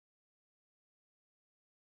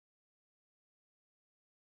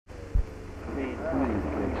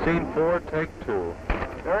Scene 4, take 2.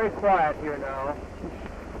 Very quiet here now.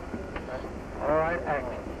 All right, act.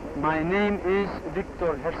 My name is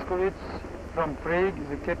Victor Herskovics from Prague,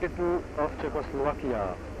 the capital of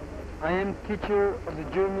Czechoslovakia. I am teacher of the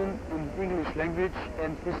German and English language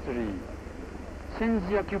and history. Since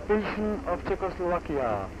the occupation of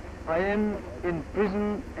Czechoslovakia, I am in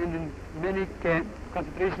prison and in many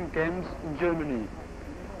concentration camps in Germany.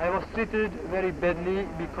 I was treated very badly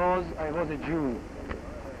because I was a Jew.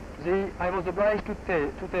 I was obliged to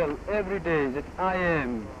tell every day that I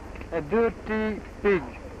am a dirty pig,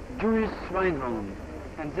 Jewish swinehorn,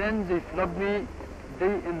 and then they flogged me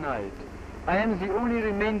day and night. I am the only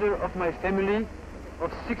remainder of my family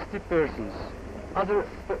of 60 persons. Other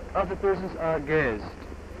persons are gassed.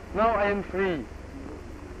 Now I am free.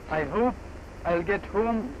 I hope I'll get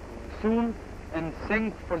home soon and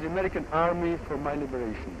thank for the American Army for my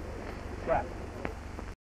liberation. Clap.